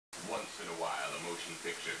Once in a while, a motion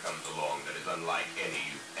picture comes along that is unlike any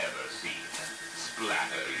you've ever seen.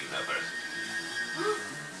 Splatter University.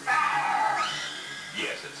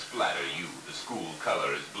 Yes, at Splatter U, the school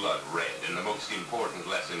color is blood red, and the most important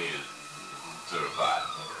lesson is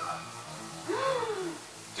survival.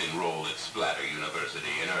 Enroll at Splatter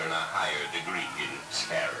University and earn a higher degree in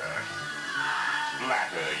terror.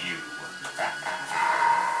 Splatter U.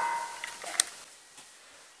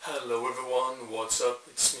 Hello everyone, what's up?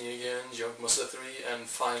 It's me again, Junkmaster3, and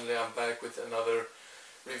finally I'm back with another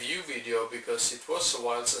review video because it was a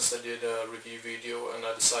while since I did a review video and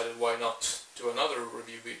I decided why not do another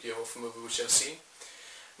review video of a movie which I've seen.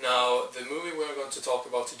 Now, the movie we're going to talk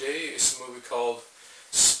about today is a movie called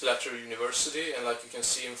Splatter University, and like you can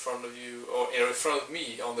see in front of you, or in front of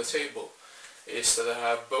me on the table, is that I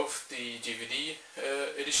have both the DVD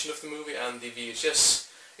edition of the movie and the VHS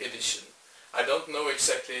edition. I don't know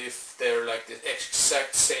exactly if they're like the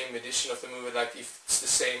exact same edition of the movie, like if it's the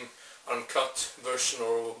same uncut version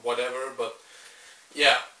or whatever, but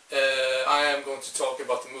yeah, I am going to talk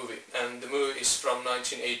about the movie, and the movie is from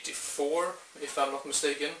 1984, if I'm not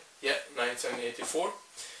mistaken. Yeah, 1984,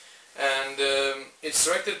 and it's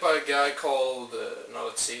directed by a guy called, now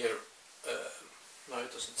let's see here, no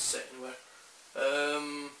it doesn't say anywhere,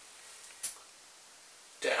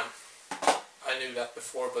 damn, I knew that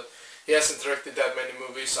before, but he hasn't directed that many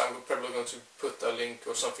movies. I'm probably going to put a link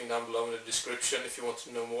or something down below in the description if you want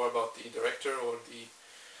to know more about the director or the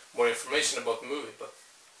more information about the movie. But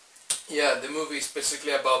yeah, the movie is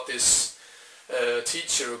basically about this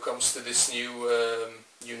teacher who comes to this new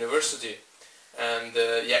university, and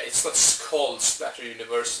yeah, it's not called Splatter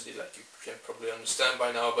University like you can probably understand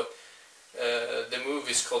by now, but the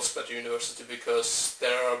movie is called Splatter University because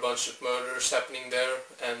there are a bunch of murders happening there,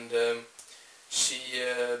 and the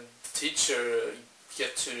teacher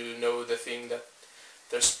get to know the thing that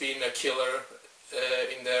there's been a killer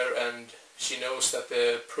in there, and she knows that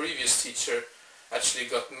the previous teacher actually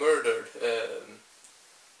got murdered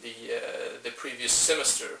the previous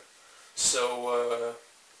semester, so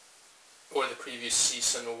or the previous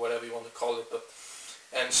season or whatever you want to call it, but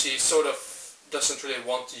and she sort of doesn't really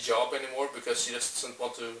want the job anymore because she just doesn't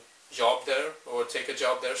want to job there or take a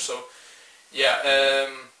job there, so yeah,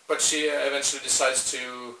 but she eventually decides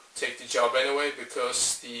to take the job anyway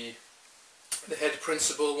because the head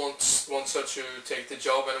principal wants her to take the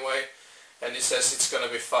job anyway, and he says it's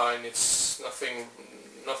gonna be fine, it's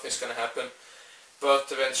nothing's gonna happen.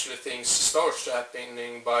 But eventually things start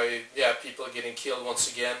happening by people getting killed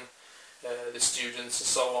once again, the students and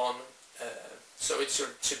so on. So it's your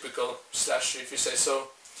typical slasher, if you say so.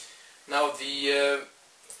 Now, the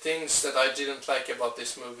things that I didn't like about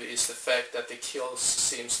this movie is the fact that the kills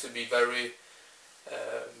seems to be very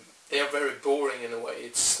they are very boring in a way.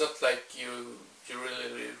 It's not like you're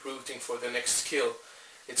really rooting for the next kill.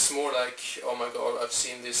 It's more like, oh my god, I've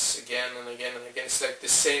seen this again and again and again. It's like the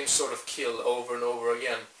same sort of kill over and over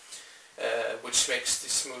again, which makes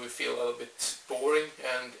this movie feel a little bit boring,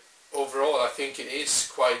 and overall I think it is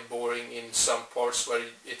quite boring in some parts where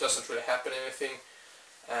it doesn't really happen anything.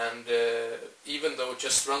 And even though it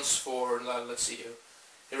just runs for, let's see here,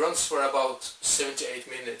 it runs for about 7 to 8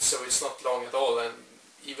 minutes, so it's not long at all, and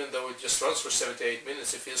even though it just runs for 7 to 8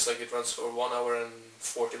 minutes, it feels like it runs for 1 hour and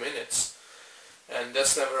 40 minutes, and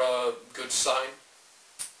that's never a good sign.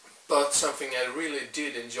 But something I really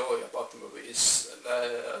did enjoy about the movie is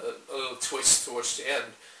a little twist towards the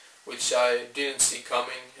end, which I didn't see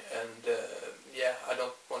coming, and yeah, I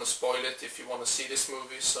don't want to spoil it if you want to see this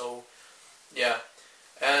movie, so yeah.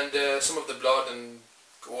 And some of the blood and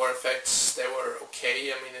gore effects, they were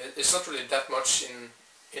okay. I mean, it's not really that much in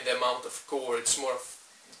the amount of gore. It's more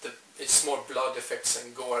blood effects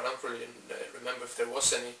than gore. I don't really remember if there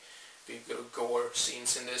was any big gore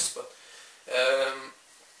scenes in this, but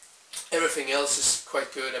everything else is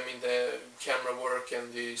quite good. I mean, the camera work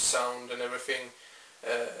and the sound and everything.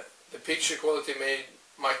 The picture quality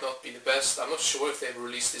might not be the best. I'm not sure if they've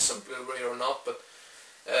released this on Blu-ray or not, but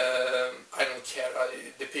I don't care.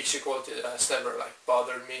 The picture quality has never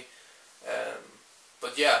bothered me,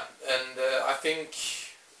 but yeah, and I think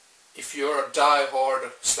if you're a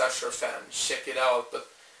die-hard slasher fan, check it out. But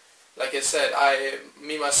like I said,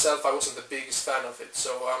 myself, I wasn't the biggest fan of it,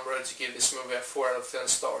 so I'm ready to give this movie a 4 out of 10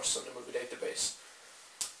 stars on the movie database.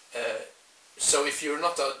 So if you're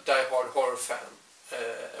not a die-hard horror fan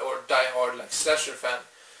or die-hard slasher fan,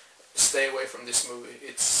 stay away from this movie.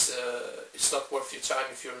 It's not worth your time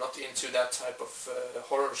if you're not into that type of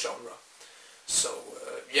horror genre. So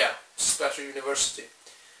yeah, Splatter University.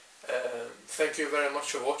 Thank you very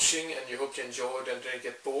much for watching, and I hope you enjoyed and didn't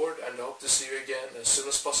get bored, and I hope to see you again as soon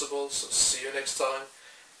as possible. So see you next time.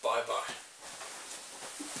 Bye bye.